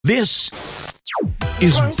This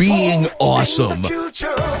is Being Awesome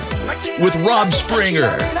with Rob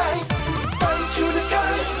Springer.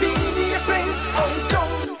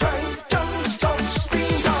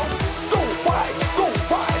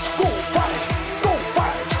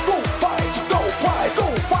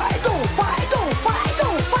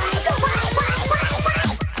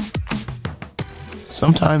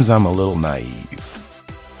 Sometimes I'm a little naive.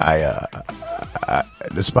 I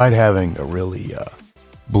despite having a really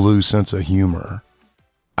blue sense of humor,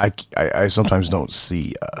 I sometimes don't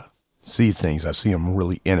see things. I see them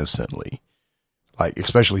really innocently, like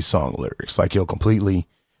especially song lyrics. Like the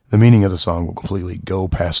meaning of the song will completely go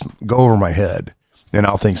over my head, and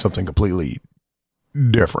I'll think something completely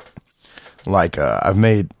different. Like I've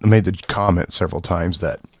made the comment several times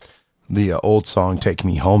that the old song "Take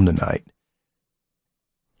Me Home Tonight."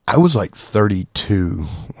 I was like 32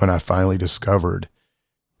 when I finally discovered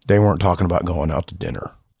they weren't talking about going out to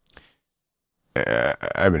dinner.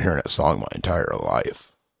 I've been hearing that song my entire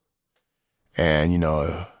life. And,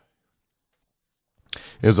 it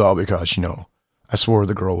was all because, I swore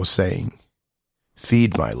the girl was saying,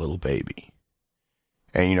 "Feed my little baby."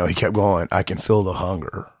 And, he kept going, "I can feel the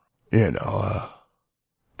hunger."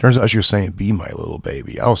 Turns out she was saying, "Be my little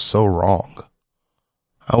baby." I was so wrong.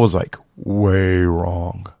 I was like way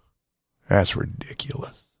wrong. That's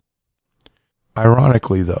ridiculous.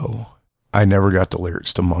 Ironically, though, I never got the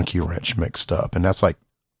lyrics to Monkey Wrench mixed up. And that's like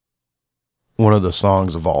one of the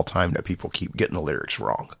songs of all time that people keep getting the lyrics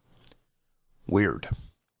wrong. Weird.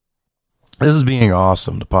 This is Being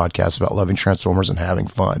Awesome, the podcast about loving Transformers and having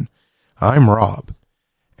fun. I'm Rob.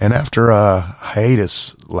 And after a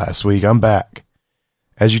hiatus last week, I'm back.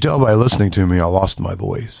 As you tell by listening to me, I lost my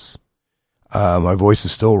voice. My voice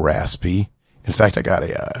is still raspy. In fact, I got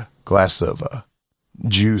a glass of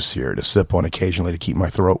juice here to sip on occasionally to keep my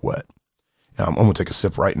throat wet. I'm going to take a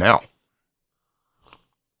sip right now.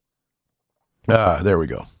 There we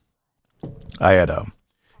go. I had, I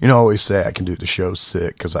always say I can do the show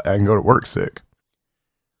sick because I can go to work sick.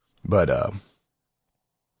 But, I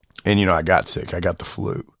got sick. I got the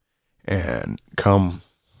flu. And come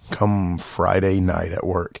Friday night at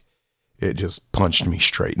work, it just punched me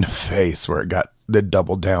straight in the face where it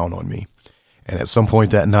doubled down on me. And at some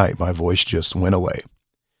point that night, my voice just went away.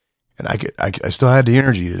 And I still had the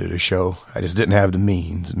energy to do the show. I just didn't have the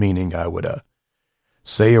means, meaning I would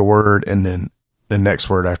say a word and then the next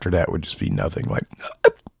word after that would just be nothing, like,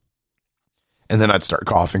 and then I'd start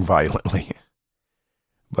coughing violently.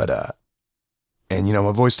 But,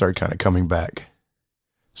 my voice started kind of coming back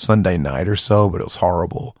Sunday night or so, but it was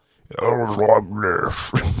horrible. It was like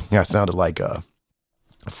this. I sounded like a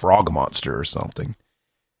frog monster or something.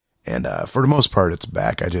 And for the most part, it's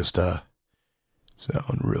back. I just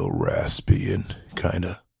sound real raspy and kind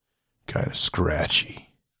of scratchy.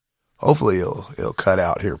 Hopefully, it'll cut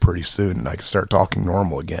out here pretty soon, and I can start talking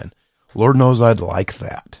normal again. Lord knows I'd like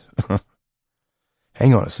that.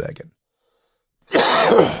 Hang on a second.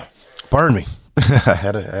 Pardon me. I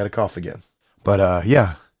had a cough again. But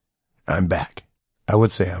yeah, I'm back. I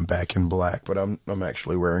would say I'm back in black, but I'm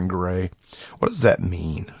actually wearing gray. What does that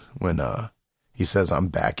mean when he says I'm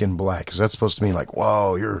back in black? Is that supposed to mean like,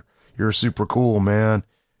 whoa, you're super cool, man.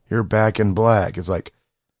 You're back in black. It's like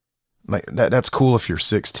that's cool if you're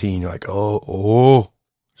 16. You're like, oh,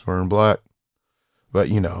 he's wearing black. But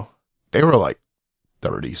they were like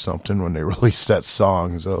 30 something when they released that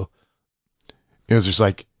song. So it was just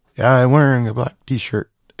like, yeah, I'm wearing a black t-shirt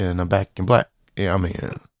and I'm back in black. Yeah, I mean,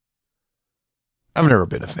 I've never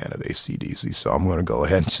been a fan of AC/DC, so I'm going to go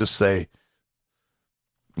ahead and just say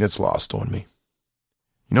it's lost on me.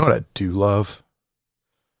 You know what I do love?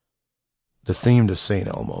 The theme to St.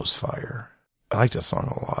 Elmo's Fire. I like that song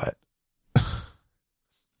a lot.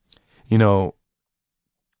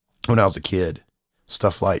 When I was a kid,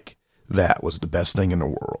 stuff like that was the best thing in the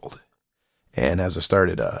world. And as I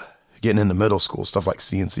started getting into middle school, stuff like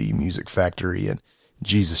CNC Music Factory and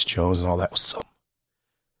Jesus Jones and all that was so...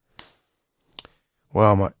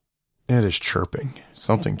 Well, it is chirping.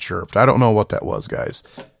 Something chirped. I don't know what that was, guys.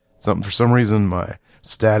 For some reason, my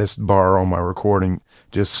status bar on my recording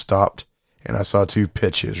just stopped, and I saw 2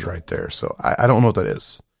 pitches right there. So I don't know what that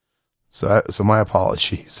is. So my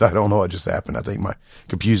apologies. I don't know what just happened. I think my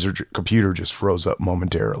computer just froze up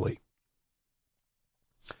momentarily.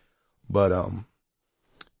 But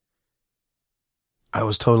I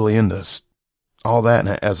was totally into all that,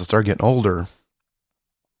 and as I started getting older,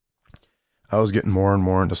 I was getting more and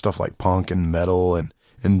more into stuff like punk and metal and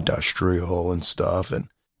industrial and stuff, and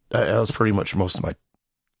that was pretty much most of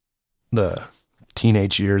the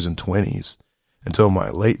teenage years and 20s until my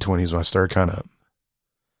late 20s when I started kind of,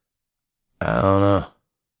 I don't know,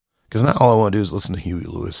 Because now all I want to do is listen to Huey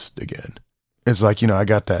Lewis again. It's like, I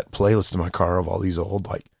got that playlist in my car of all these old,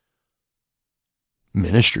 like,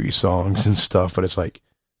 Ministry songs and stuff, but it's like,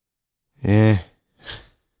 And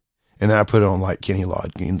then I put it on, like, Kenny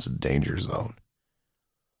Loggins' Danger Zone.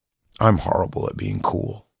 I'm horrible at being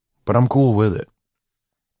cool, but I'm cool with it.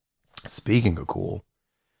 Speaking of cool,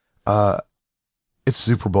 it's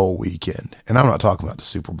Super Bowl weekend, and I'm not talking about the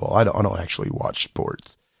Super Bowl. I don't actually watch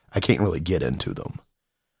sports. I can't really get into them.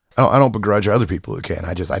 I don't begrudge other people who can.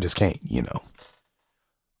 I just can't,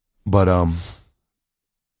 But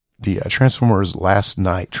the Transformers last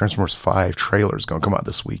night, Transformers 5 trailer is going to come out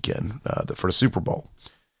this weekend for the Super Bowl.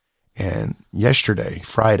 And yesterday,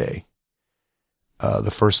 Friday,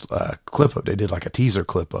 the first clip of it, they did like a teaser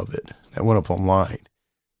clip of it that went up online.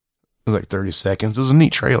 It was like 30 seconds. It was a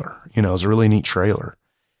neat trailer. It was a really neat trailer.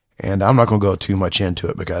 And I'm not going to go too much into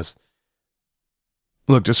it because,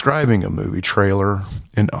 look, describing a movie trailer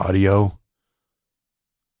in audio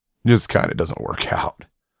just kind of doesn't work out.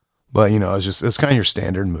 But, it's kind of your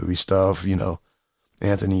standard movie stuff,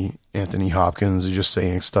 Anthony Hopkins is just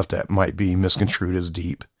saying stuff that might be misconstrued as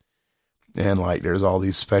deep. And, like, there's all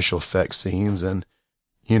these special effects scenes and,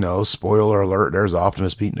 spoiler alert, there's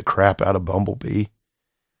Optimus beating the crap out of Bumblebee.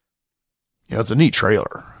 It's a neat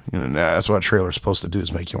trailer. That's what a trailer's supposed to do,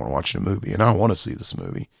 is make you want to watch the movie. And I want to see this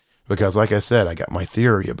movie because, like I said, I got my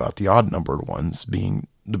theory about the odd-numbered ones being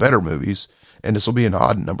the better movies, and this will be an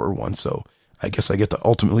odd-numbered one, so I guess I get to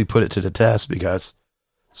ultimately put it to the test because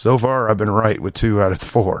so far I've been right with 2 out of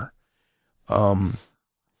 4.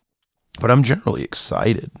 But I'm generally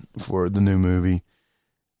excited for the new movie.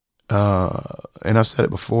 And I've said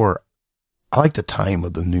it before, I like the time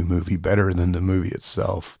of the new movie better than the movie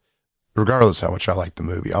itself. Regardless how much I like the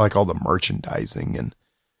movie, I like all the merchandising and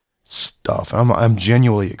stuff. I'm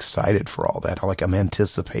genuinely excited for all that. I'm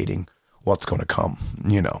anticipating what's going to come.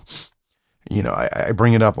 I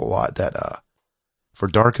bring it up a lot that for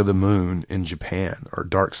Dark of the Moon in Japan, or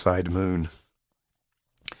Dark Side Moon,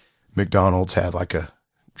 McDonald's had like a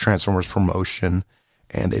Transformers promotion,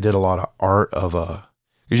 and they did a lot of art of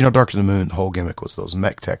because Dark of the Moon, the whole gimmick was those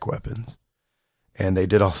mech tech weapons, and they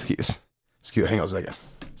did all these. Hang on a second.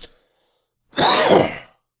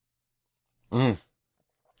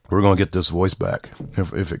 We're gonna get this voice back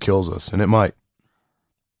if it kills us, and it might.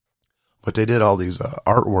 But they did all these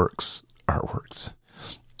artworks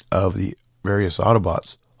of the various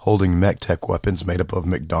Autobots holding mech tech weapons made up of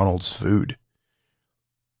McDonald's food.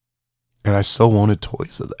 And I so wanted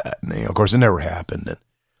toys of that. And of course, it never happened. And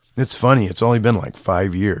it's funny, it's only been like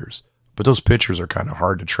 5 years, but those pictures are kind of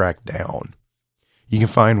hard to track down. You can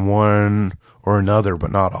find one or another,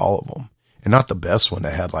 but not all of them. And not the best one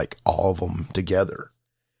that had like all of them together.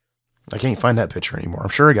 I can't find that picture anymore. I'm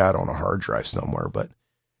sure I got it on a hard drive somewhere, but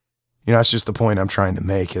that's just the point I'm trying to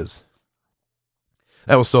make is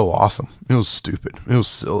that was so awesome. It was stupid. It was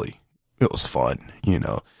silly. It was fun.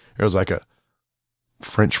 There was like a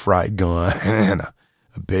French fry gun and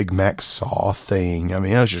a Big Mac saw thing. I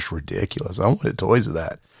mean, it was just ridiculous. I wanted toys of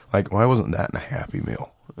that. Like, why wasn't that in a Happy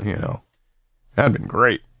Meal? That'd been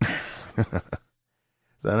great.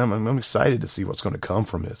 Then I'm excited to see what's going to come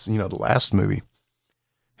from this. The last movie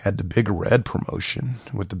had the Big Red promotion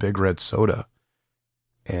with the Big Red soda.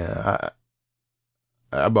 And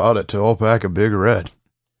I bought a 12-pack of Big Red.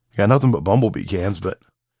 Got nothing but Bumblebee cans, but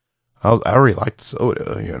I already liked the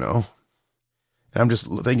soda, And I'm just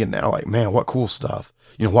thinking now, like, man, what cool stuff.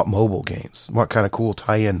 What mobile games? What kind of cool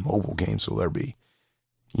tie-in mobile games will there be?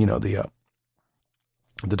 The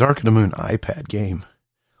Dark of the Moon iPad game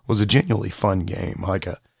was a genuinely fun game.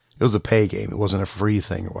 It was a pay game. It wasn't a free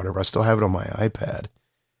thing or whatever. I still have it on my iPad.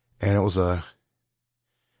 And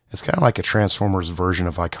it's kind of like a Transformers version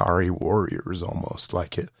of Ikari Warriors almost.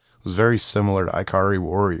 Like it was very similar to Ikari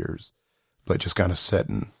Warriors, but just kind of set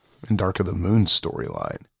in Dark of the Moon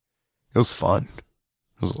storyline. It was fun.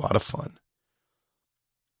 It was a lot of fun.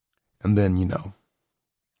 And then,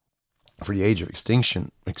 for the Age of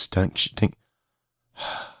Extinction,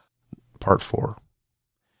 Part 4,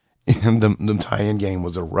 and the tie-in game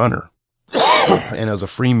was a runner. And it was a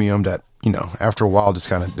freemium that, after a while just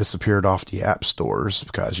kind of disappeared off the app stores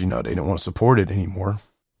because, they didn't want to support it anymore.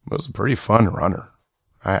 It was a pretty fun runner.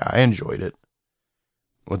 I enjoyed it.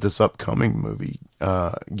 With this upcoming movie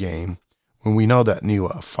game, when we know that new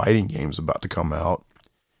fighting game's about to come out,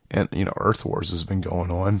 and, Earth Wars has been going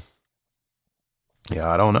on. Yeah,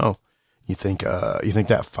 I don't know. You think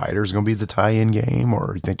that fighter's going to be the tie-in game,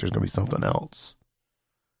 or you think there's going to be something else?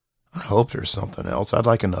 I hope there's something else. I'd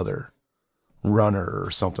like another runner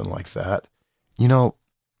or something like that.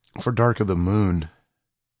 For Dark of the Moon,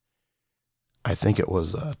 I think it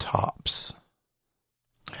was Tops.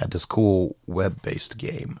 had this cool web-based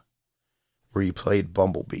game where you played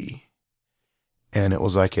Bumblebee. And it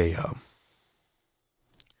was like of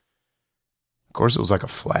course it was like a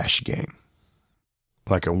Flash game.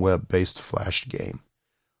 Like a web-based Flash game.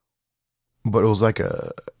 But it was like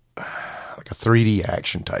a 3D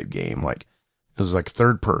action type game. Like, it was like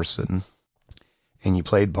third person. And you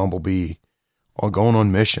played Bumblebee while going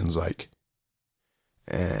on missions, like,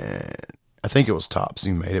 and I think it was Topps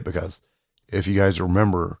who made it, because if you guys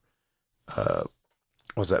remember,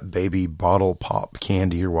 was that Baby Bottle Pop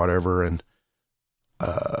Candy or whatever, and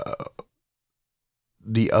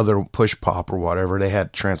the other Push Pop or whatever, they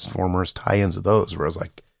had Transformers tie-ins of those, where it was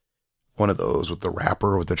like one of those with the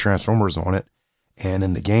wrapper with the Transformers on it, and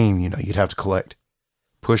in the game, you know, you'd have to collect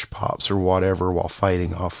Push Pops or whatever while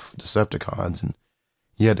fighting off Decepticons, and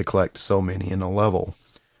you had to collect so many in a level.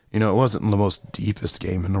 You know, it wasn't the most deepest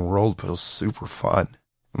game in the world, but it was super fun.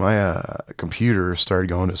 My computer started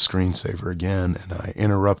going to screensaver again, and I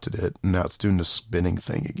interrupted it, and now it's doing the spinning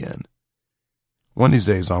thing again. One of these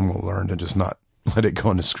days, I'm going to learn to just not let it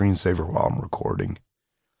go into screensaver while I'm recording.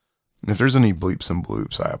 If there's any bleeps and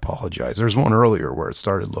bloops, I apologize. There's one earlier where it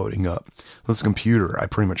started loading up. This computer, I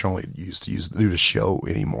pretty much only used to do the show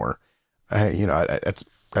anymore.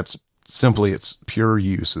 That's simply, it's pure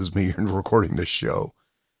use as me recording this show.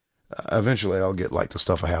 Eventually, I'll get like the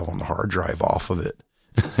stuff I have on the hard drive off of it,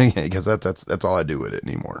 because that's all I do with it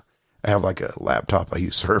anymore. I have like a laptop I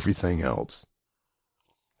use for everything else.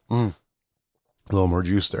 A little more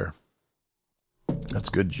juice there. That's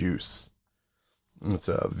good juice. It's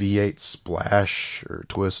a V8 Splash or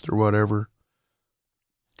Twist or whatever.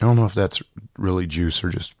 I don't know if that's really juice or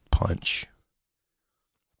just punch.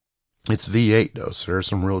 It's V8 though, so there's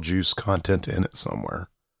some real juice content in it somewhere.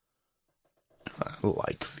 I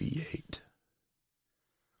like V8.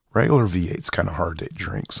 Regular V8's kind of hard to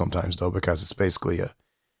drink sometimes though, because it's basically a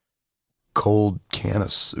cold can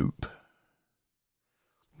of soup.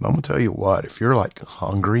 But I'm going to tell you what, if you're like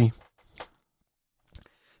hungry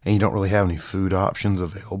and you don't really have any food options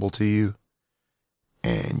available to you,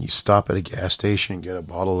 and you stop at a gas station and get a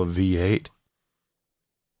bottle of V8,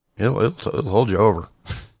 it'll hold you over.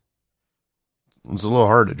 It's a little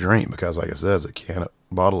hard to drink because, like I said, it's a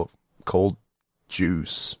bottle of cold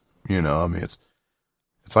juice. You know, I mean, it's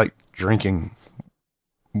like drinking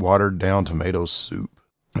watered down tomato soup.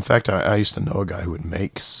 In fact, I used to know a guy who would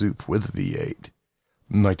make soup with V8.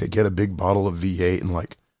 And like, they get a big bottle of V8 and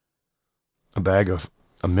like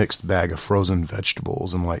a mixed bag of frozen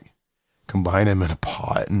vegetables, and like combine them in a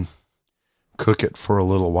pot and cook it for a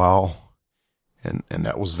little while. And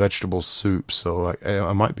that was vegetable soup. So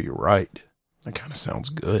I might be right. That kind of sounds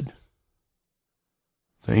good.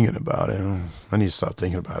 Thinking about it, I need to stop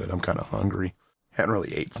thinking about it. I'm kind of hungry. Hadn't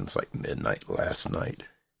really ate since like midnight last night.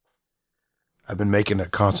 I've been making a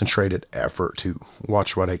concentrated effort to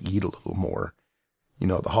watch what I eat a little more. You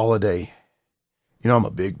know, the holiday, you know, I'm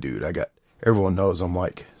a big dude. Everyone knows I'm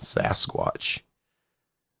like Sasquatch.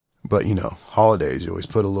 But, you know, holidays, you always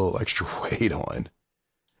put a little extra weight on.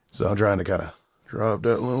 So I'm trying to kind of drop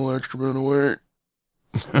that little extra bit of weight.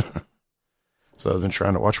 So I've been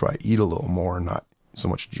trying to watch what I eat a little more, not so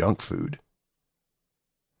much junk food.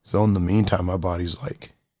 So in the meantime, my body's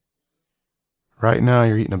like, right now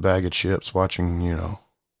you're eating a bag of chips, watching, you know,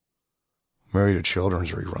 Married to Children's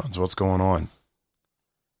reruns. What's going on?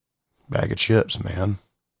 Bag of chips, man.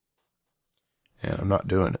 And I'm not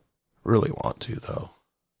doing it. Really want to, though.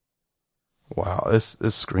 Wow, this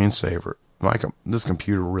screensaver. This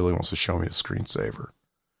computer really wants to show me the screensaver.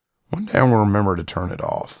 One day I'm going to remember to turn it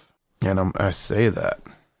off. And I say that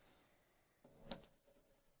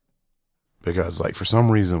because, like, for some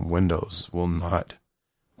reason, Windows will not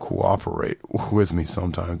cooperate with me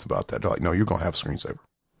sometimes about that. They're like, no, you're going to have screensaver.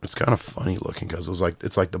 It's kind of funny looking because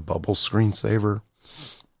it's like the bubble screensaver.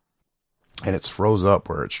 And it's froze up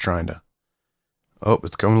where it's trying to,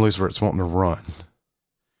 it's coming loose where it's wanting to run.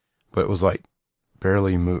 But it was like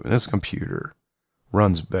barely moving. This computer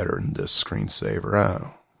runs better than this screensaver. I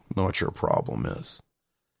don't know what your problem is.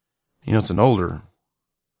 You know, it's an older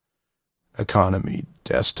economy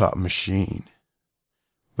desktop machine,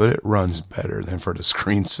 but it runs better than for the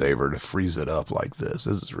screensaver to freeze it up like this.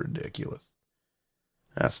 This is ridiculous.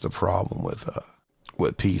 That's the problem with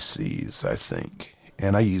PCs, I think.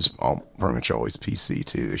 And I use pretty much always PC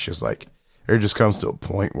too. It's just like, it just comes to a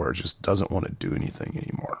point where it just doesn't want to do anything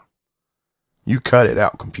anymore. You cut it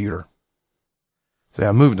out, computer. See,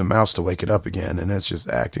 I moved the mouse to wake it up again, and it's just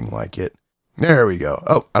acting like it. There we go.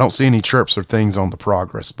 Oh, I don't see any chirps or things on the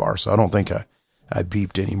progress bar, so I don't think I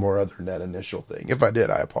beeped any more other than that initial thing. If I did,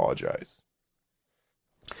 I apologize.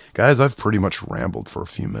 Guys, I've pretty much rambled for a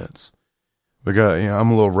few minutes. because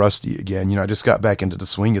I'm a little rusty again. I just got back into the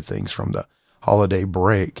swing of things from the holiday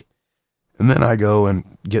break. And then I go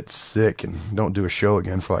and get sick and don't do a show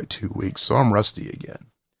again for like 2 weeks. So I'm rusty again.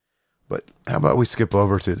 But how about we skip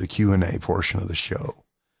over to the Q&A portion of the show?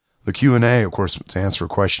 The Q&A, of course, to answer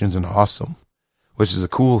questions and awesome, which is a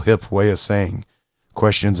cool, hip way of saying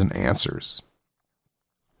questions and answers.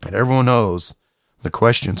 And everyone knows the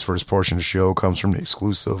questions for this portion of the show comes from the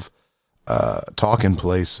exclusive talking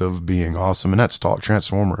place of being awesome, and that's Talk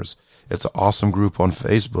Transformers. It's an awesome group on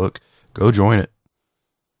Facebook. Go join it.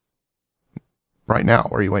 Right now,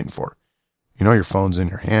 what are you waiting for? Your phone's in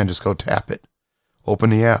your hand. Just go tap it. Open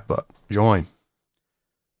the app up. Join.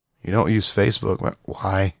 You don't use Facebook.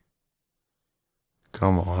 Why?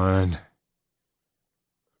 Come on.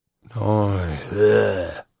 No.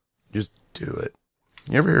 Ugh. Just do it.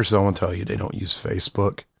 You ever hear someone tell you they don't use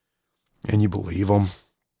Facebook and you believe them?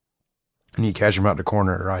 And you catch them out the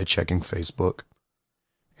corner of their eye checking Facebook.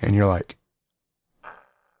 And you're like,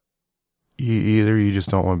 either you just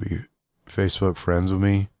don't want to be Facebook friends with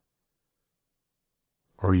me,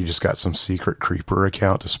 or you just got some secret creeper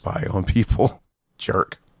account to spy on people.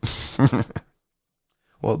 Jerk.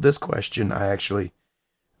 Well, this question, I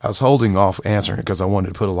was holding off answering it because I wanted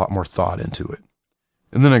to put a lot more thought into it.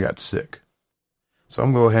 And then I got sick. So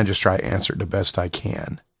I'm going to go ahead and just try to answer it the best I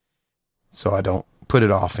can, so I don't put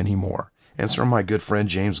it off anymore. And it's from my good friend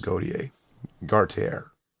James Gautier.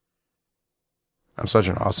 I'm such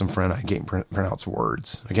an awesome friend, I can't pronounce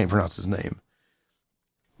words. I can't pronounce his name.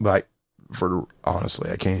 But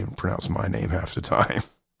honestly, I can't even pronounce my name half the time.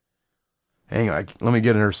 Hang on, let me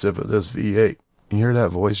get another sip of this V8. You hear that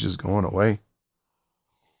voice just going away?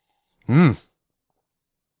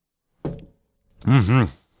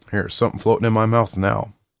 Here's something floating in my mouth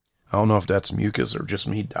now. I don't know if that's mucus or just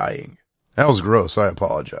me dying. That was gross, I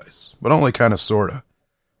apologize. But only kind of sorta,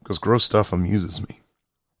 because gross stuff amuses me.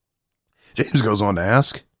 James goes on to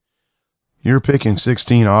ask, you're picking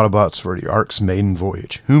 16 Autobots for the Ark's maiden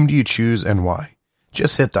voyage. Whom do you choose and why?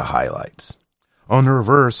 Just hit the highlights. On the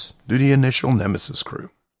reverse, do the initial Nemesis crew.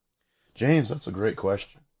 James, that's a great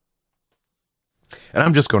question. And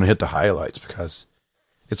I'm just going to hit the highlights because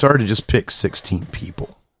it's hard to just pick 16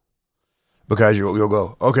 people. Because you'll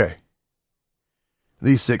go, okay,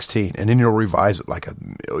 these 16, and then you'll revise it like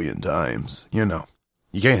 1,000,000 times.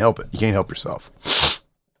 You can't help it. You can't help yourself.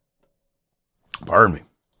 Pardon me.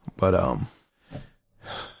 But, I'm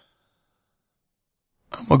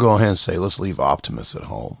going to go ahead and say, let's leave Optimus at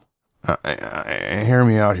home. Hear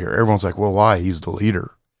me out here. Everyone's like, well, why? He's the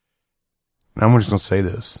leader. And I'm just going to say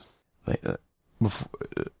this.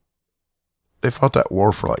 They fought that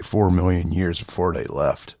war for like 4 million years before they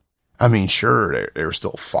left. I mean, sure, they were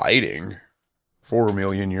still fighting 4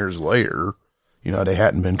 million years later. They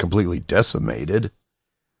hadn't been completely decimated.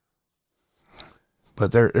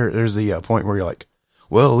 But there's the point where you're like,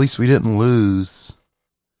 well, at least we didn't lose.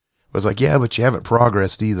 But it's like, yeah, but you haven't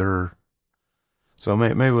progressed either. So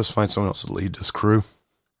maybe let's find someone else to lead this crew.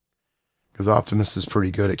 Because Optimus is pretty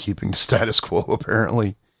good at keeping the status quo,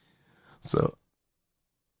 apparently. So,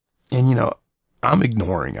 and I'm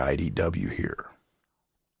ignoring IDW here.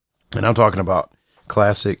 And I'm talking about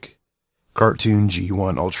classic cartoon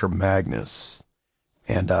G1 Ultra Magnus.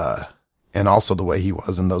 And also the way he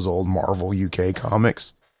was in those old Marvel UK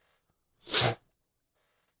comics.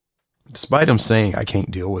 Despite him saying, I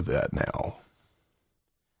can't deal with that now.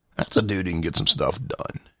 That's a dude who can get some stuff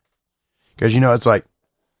done. Because, it's like,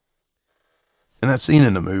 in that scene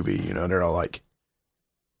in the movie, they're all like,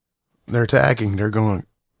 they're attacking, they're going to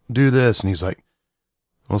do this. And he's like,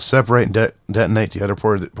 well, separate and detonate the other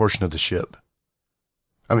portion of the ship.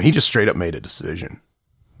 I mean, he just straight up made a decision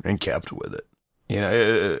and kept with it.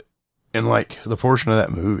 And like the portion of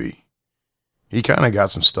that movie, he kind of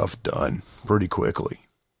got some stuff done pretty quickly.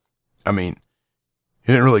 I mean,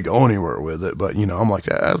 he didn't really go anywhere with it, but I'm like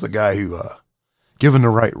that. As a guy who, given the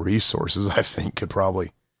right resources, I think could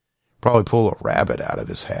probably pull a rabbit out of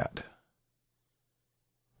his hat.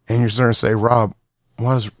 And you're starting to say, Rob,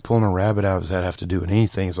 what does pulling a rabbit out of his hat have to do with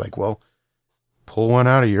anything? It's like, well, pull one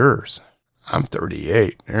out of yours. I'm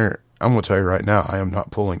 38. I'm going to tell you right now, I am not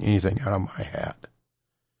pulling anything out of my hat.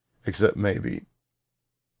 Except maybe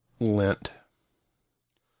lint.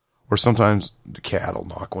 Or sometimes the cat will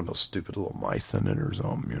knock one of those stupid little mice in it or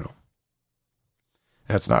something,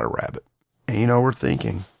 That's not a rabbit. And we're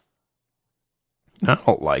thinking, I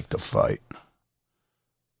don't like to fight.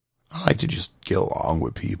 I like to just get along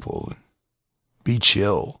with people and be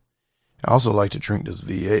chill. I also like to drink this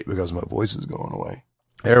V8 because my voice is going away.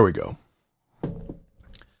 There we go.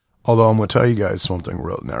 Although I'm going to tell you guys something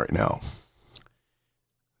right now.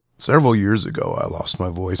 Several years ago, I lost my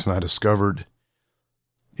voice and I discovered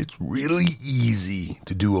It's really easy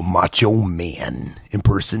to do a Macho Man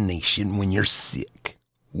impersonation when you're sick.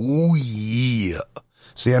 Oh, yeah.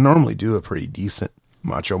 See, I normally do a pretty decent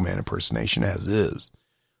Macho Man impersonation as is.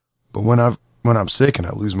 But when I'm sick and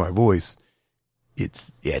I lose my voice,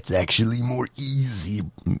 it's actually more easy,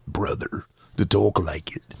 brother, to talk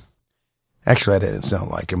like it. Actually, I didn't sound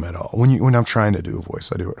like him at all. When I'm trying to do a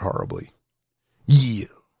voice, I do it horribly. Yeah.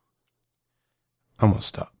 I'm going to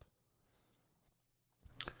stop.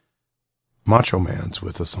 Macho Man's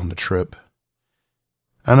with us on the trip.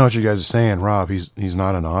 I know what you guys are saying, Rob. He's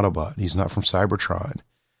not an Autobot. He's not from Cybertron.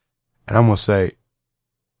 And I'm going to say,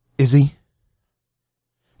 is he?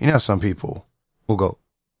 You know, some people will go,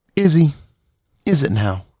 is he? Is it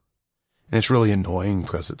now? And it's really annoying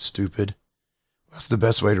because it's stupid. That's the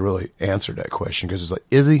best way to really answer that question, because it's like,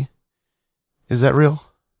 is he? Is that real?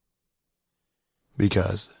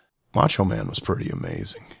 Because Macho Man was pretty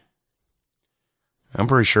amazing. I'm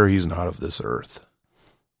pretty sure he's not of this earth.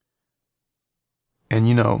 And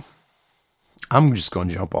you know, I'm just going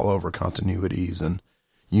to jump all over continuities and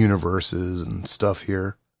universes and stuff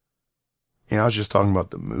here. You know, I was just talking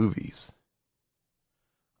about the movies.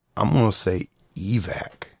 I'm going to say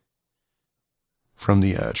Evac from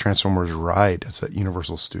the Transformers ride that's at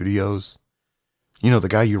Universal Studios. You know, the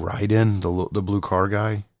guy you ride in, the blue car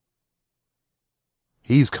guy?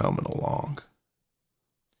 He's coming along.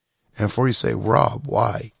 And before you say, Rob,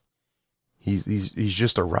 why? He's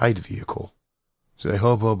just a ride vehicle. Say,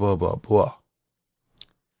 blah.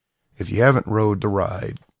 If you haven't rode the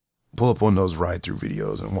ride, pull up one of those ride-through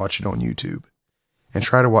videos and watch it on YouTube. And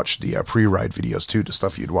try to watch the pre-ride videos too, the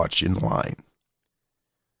stuff you'd watch in line.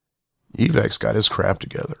 Evac's got his crap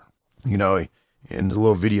together. You know, in the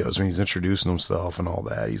little videos when he's introducing himself and all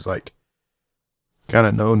that, he's like, kind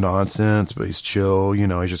of no nonsense, but he's chill. You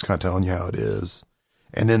know, he's just kind of telling you how it is.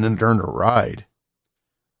 And then during the ride,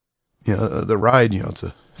 you know, the ride, you know, it's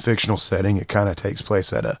a fictional setting. It kind of takes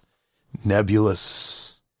place at a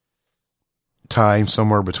nebulous time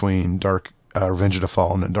somewhere between Revenge of the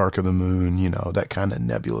Fallen and Dark of the Moon, you know, that kind of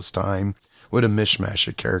nebulous time with a mishmash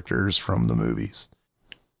of characters from the movies.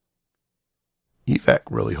 Evac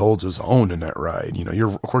really holds his own in that ride. You know,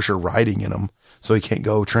 of course you're riding in him, so he can't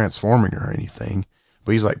go transforming or anything,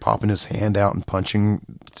 but he's like popping his hand out and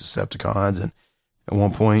punching Decepticons, and at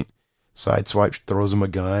one point, Sideswipe throws him a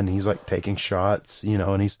gun, and he's like taking shots, you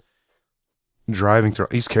know, and he's driving through,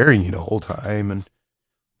 he's carrying you the whole time, and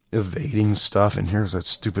evading stuff, and here's that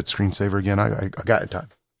stupid screensaver again. I got it time.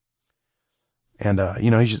 And,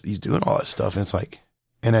 you know, he's doing all that stuff, and it's like,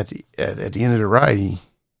 and at the end of the ride, he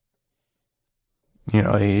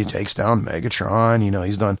takes down Megatron, you know,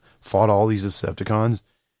 he's fought all these Decepticons.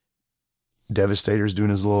 Devastator's doing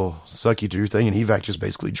his little sucky through thing, and Evac just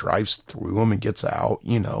basically drives through them and gets out,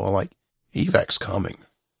 you know, like, Evac's coming.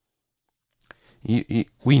 We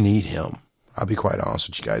need him. I'll be quite honest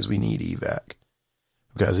with you guys, we need Evac.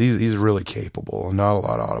 Because he's really capable, and not a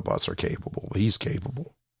lot of Autobots are capable, but he's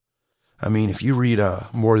capable. I mean, if you read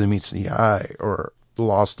More Than Meets the Eye or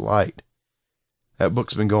Lost Light, that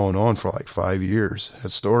book's been going on for like 5 years. That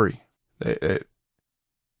story, they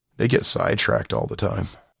get sidetracked all the time.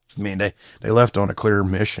 I mean, they left on a clear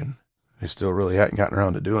mission. They still really hadn't gotten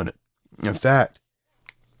around to doing it. In fact,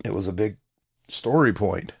 it was a big story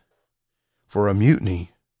point for a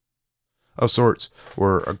mutiny of sorts,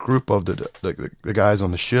 where a group of the guys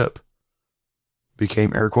on the ship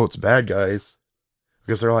became, air quotes, bad guys,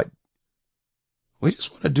 because they're like, we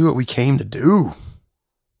just want to do what we came to do.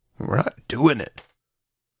 We're not doing it.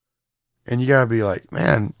 And you gotta be like,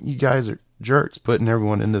 man, you guys are jerks putting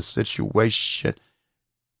everyone in this situation.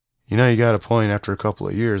 You know, you got a point after a couple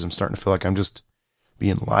of years, I'm starting to feel like I'm just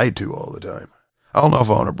being lied to all the time. I don't know if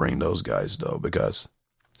I want to bring those guys, though, because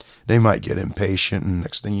they might get impatient, and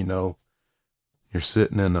next thing you know, you're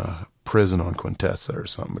sitting in a prison on Quintessa or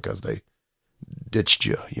something because they ditched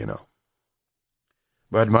you, you know.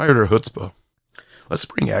 But I admire their chutzpah. Let's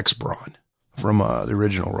bring X-Brawn from the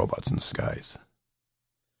original Robots in Disguise.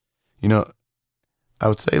 You know, I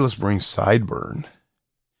would say let's bring Sideburn,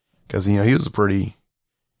 because, you know, he was a pretty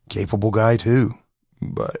capable guy too.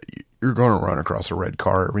 But you're going to run across a red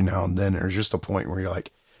car every now and then. There's just a point where you're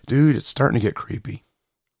like, dude, it's starting to get creepy.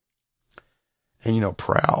 And, you know,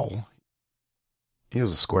 Prowl, he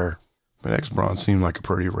was a square. But X-Brawn seemed like a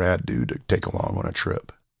pretty rad dude to take along on a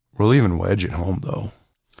trip. We're leaving Wedge at home, though.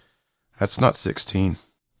 That's not 16.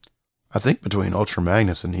 I think between Ultra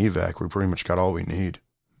Magnus and Evac, we pretty much got all we need.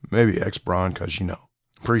 Maybe X-Brawn, because, you know,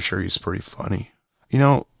 I'm pretty sure he's pretty funny. You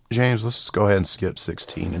know, James, let's just go ahead and skip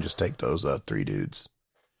 16 and just take those 3 dudes.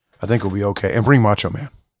 I think we'll be okay. And bring Macho Man.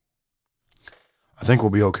 I think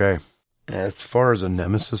we'll be okay. As far as a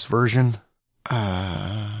Nemesis version,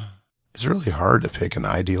 it's really hard to pick an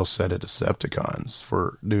ideal set of Decepticons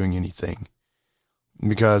for doing anything.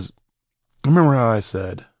 Because, remember how I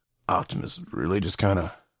said Optimus really just kind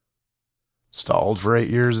of stalled for 8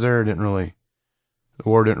 years there? The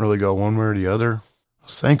war didn't really go one way or the other.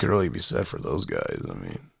 The same could really be said for those guys. I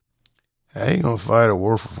mean, how you gonna fight a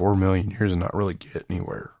war for 4 million years and not really get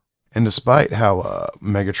anywhere? And despite how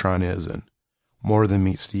Megatron is in More Than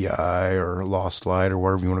Meets the Eye or Lost Light or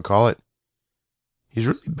whatever you want to call it, he's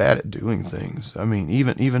really bad at doing things. I mean,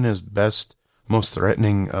 even his best, most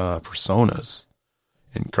threatening personas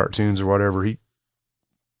in cartoons or whatever, he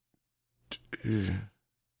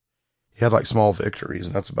had like small victories,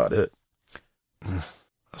 and that's about it.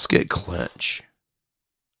 Let's get Clench.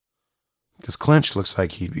 Because Clench looks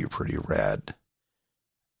like he'd be pretty rad.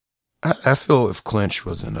 I feel if Clench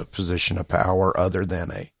was in a position of power other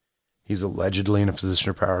than he's allegedly in a position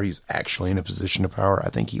of power, he's actually in a position of power, I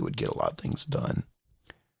think he would get a lot of things done.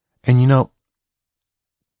 And you know,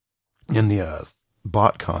 in the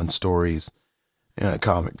BotCon stories, in a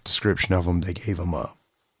comic description of him, they gave him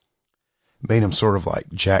made him sort of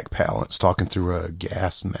like Jack Palance talking through a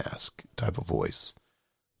gas mask type of voice.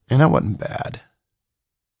 And that wasn't bad.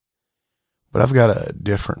 But I've got a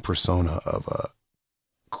different persona of a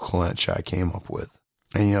Clench I came up with.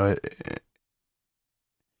 And you know,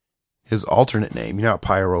 his alternate name, you know how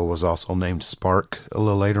Pyro was also named Spark a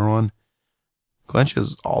little later on?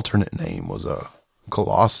 Clench's alternate name was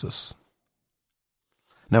Colossus.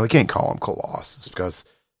 Now we can't call him Colossus because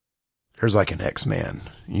there's like an X-Man,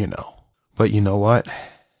 you know. But you know what?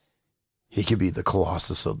 He could be the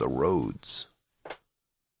Colossus of the Rhodes.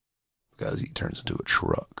 Because he turns into a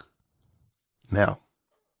truck. Now,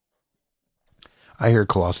 I hear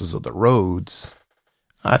Colossus of the Rhodes.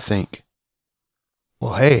 I think,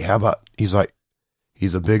 well, hey, how about he's a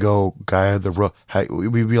big old guy of the road. Hey,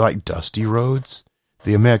 we'd be like Dusty Rhodes,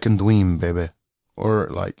 the American Dream, baby. Or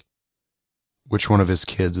like, which one of his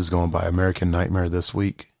kids is going by American Nightmare this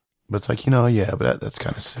week? But it's like, you know, yeah, but that's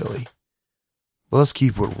kind of silly. But let's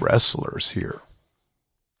keep with wrestlers here.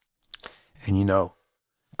 And you know,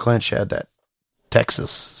 Clench had that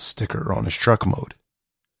Texas sticker on his truck mode,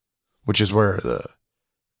 which is where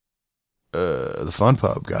the Fun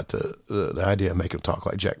Pub got the idea of making him talk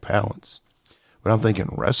like Jack Palance. But I'm thinking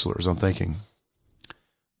wrestlers. I'm thinking,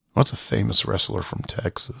 what's a famous wrestler from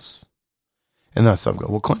Texas? And that's I'm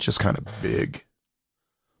going, well, Clench is kind of big.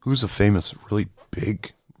 Who's a famous, really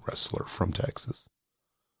big wrestler from Texas?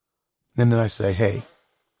 And then I say, hey,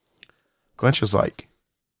 Clench is like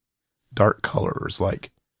dark colors,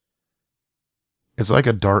 like it's like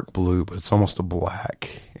a dark blue, but it's almost a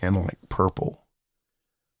black and like purple.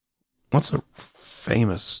 What's a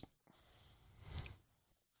famous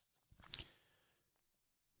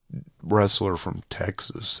wrestler from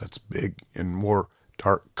Texas that's big and more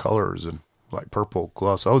dark colors and like purple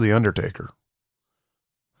gloves? Oh, The Undertaker.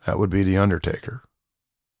 That would be The Undertaker.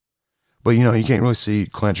 But you know, you can't really see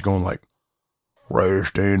Clench going like,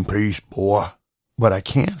 rest in peace, boy. But I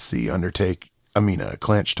can see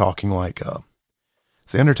Clench talking like,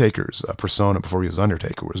 the Undertaker's persona before he was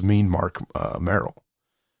Undertaker was Mean Mark Merrill.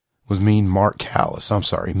 Was Mean Mark Callis. I'm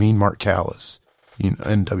sorry, Mean Mark Callis. You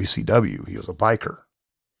know, in WCW, he was a biker.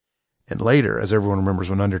 And later, as everyone remembers,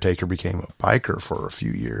 when Undertaker became a biker for a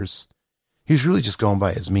few years, he was really just going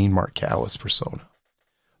by his Mean Mark Callis persona.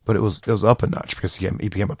 But it was up a notch because he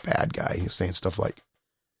became a bad guy. He was saying stuff like,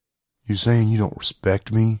 "You saying you don't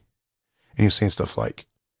respect me?" And he was saying stuff like,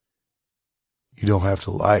 "You don't have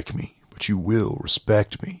to like me, but you will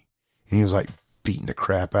respect me." And he was like beating the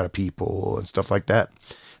crap out of people and stuff like that.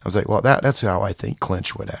 I was like, well, that's how I think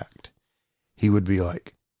Clench would act. He would be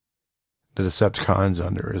like the Decepticons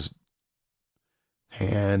under his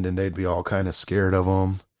hand, and they'd be all kind of scared of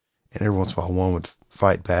him. And every once in a while, one would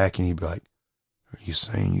fight back, and he'd be like, "Are you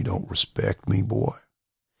saying you don't respect me, boy?"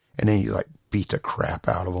 And then he'd like beat the crap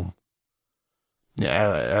out of him.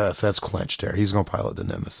 Yeah, that's Clench there. He's going to pilot the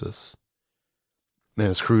Nemesis. And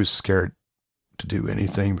his crew's scared to do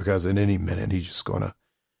anything because at any minute he's just going to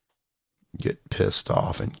get pissed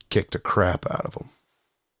off and kick the crap out of them.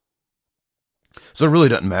 So it really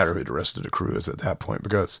doesn't matter who the rest of the crew is at that point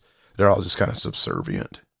because they're all just kind of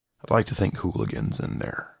subservient. I'd like to think Hooligan's in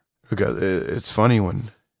there because it's funny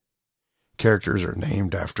when characters are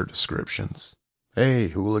named after descriptions. Hey,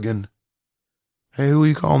 Hooligan. Hey, who are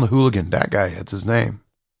you calling the Hooligan? That guy, that's his name.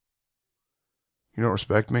 You don't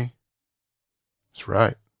respect me? That's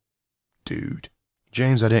right, dude.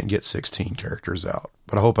 James, I didn't get 16 characters out,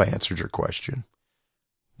 but I hope I answered your question.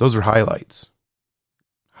 Those are highlights.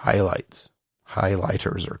 Highlights.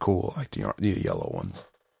 Highlighters are cool, like the yellow ones.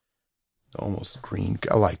 Almost green.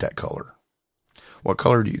 I like that color. What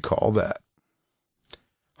color do you call that?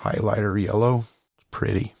 Highlighter yellow?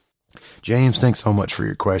 Pretty. James, thanks so much for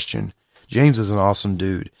your question. James is an awesome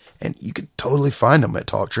dude, and you can totally find him at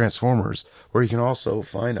Talk Transformers, where you can also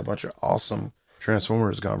find a bunch of awesome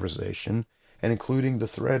Transformers conversation, and including the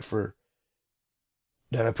thread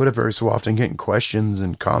that I put up every so often, getting questions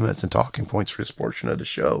and comments and talking points for this portion of the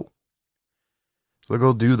show. So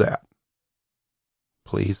go do that,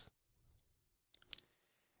 please.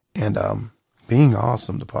 And Being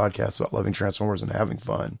Awesome, the podcast about loving Transformers and having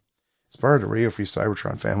fun, is part of the Radio Free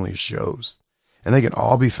Cybertron family of shows, and they can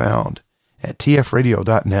all be found at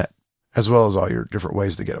tfradio.net, as well as all your different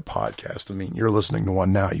ways to get a podcast. I mean, you're listening to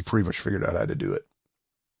one now. You pretty much figured out how to do it.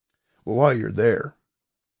 Well, while you're there,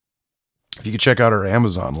 if you could check out our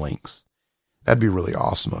Amazon links, that'd be really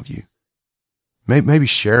awesome of you. Maybe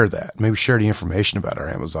share that. Maybe share the information about our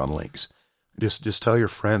Amazon links. Just tell your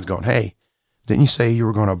friends going, hey, didn't you say you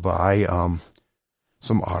were going to buy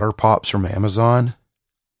some Otter Pops from Amazon?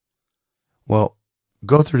 Well,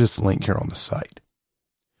 go through this link here on the site.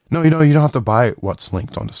 No, you don't have to buy what's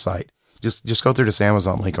linked on the site. Just go through this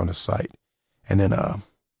Amazon link on the site, and then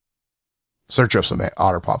search up some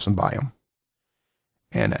Otter Pops and buy them.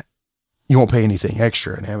 And you won't pay anything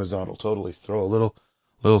extra, and Amazon will totally throw a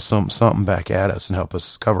little something back at us and help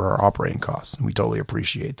us cover our operating costs, and we totally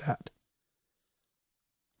appreciate that.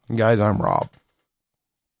 And guys, I'm Rob,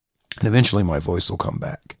 and eventually my voice will come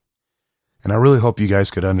back. And I really hope you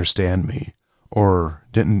guys could understand me, or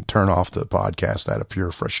didn't turn off the podcast out of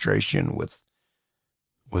pure frustration with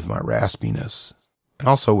my raspiness. And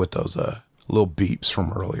also with those little beeps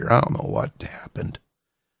from earlier. I don't know what happened.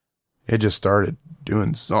 It just started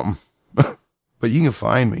doing something. But you can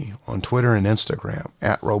find me on Twitter and Instagram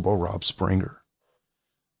at RoboRobSpringer.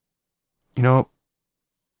 You know,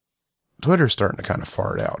 Twitter's starting to kind of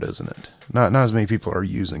fart out, isn't it? Not as many people are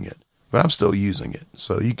using it, but I'm still using it.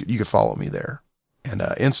 So you could follow me there. And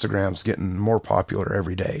Instagram's getting more popular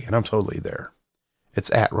every day, and I'm totally there.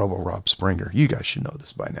 It's at RoboRobSpringer. You guys should know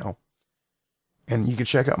this by now. And you can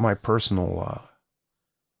check out my personal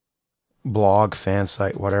blog, fan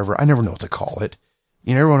site, whatever. I never know what to call it.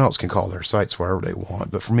 You know, everyone else can call their sites whatever they want,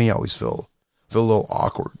 but for me, I always feel a little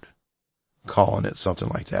awkward calling it something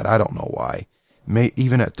like that. I don't know why.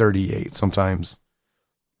 Even at 38, sometimes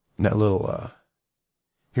that little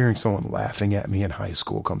hearing someone laughing at me in high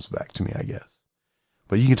school comes back to me, I guess.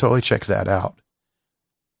 But you can totally check that out.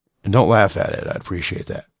 And don't laugh at it. I'd appreciate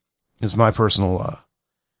that. It's my personal,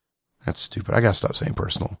 that's stupid. I gotta stop saying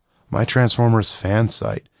personal. My Transformers fan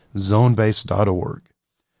site, zonebase.org.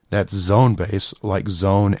 That's zonebase, like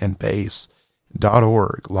zone and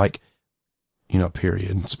base.org, like,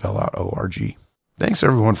 period, spell out O-R-G. Thanks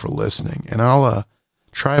everyone for listening. And I'll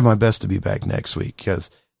try my best to be back next week,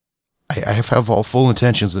 because I have all full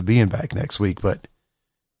intentions of being back next week, but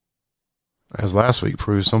as last week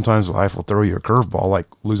proves, sometimes life will throw you a curveball, like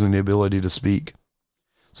losing the ability to speak.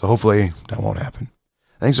 So hopefully that won't happen.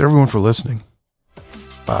 Thanks everyone for listening.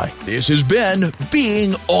 Bye. This has been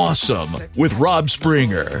Being Awesome with Rob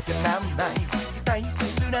Springer.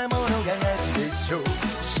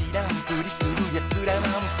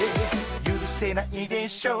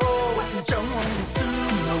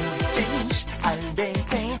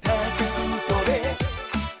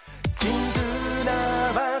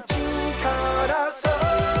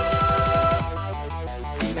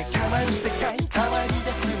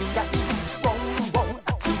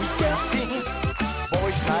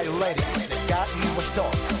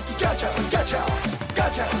 Gotcha, gotcha,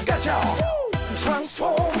 gotcha, gotcha.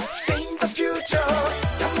 Transform.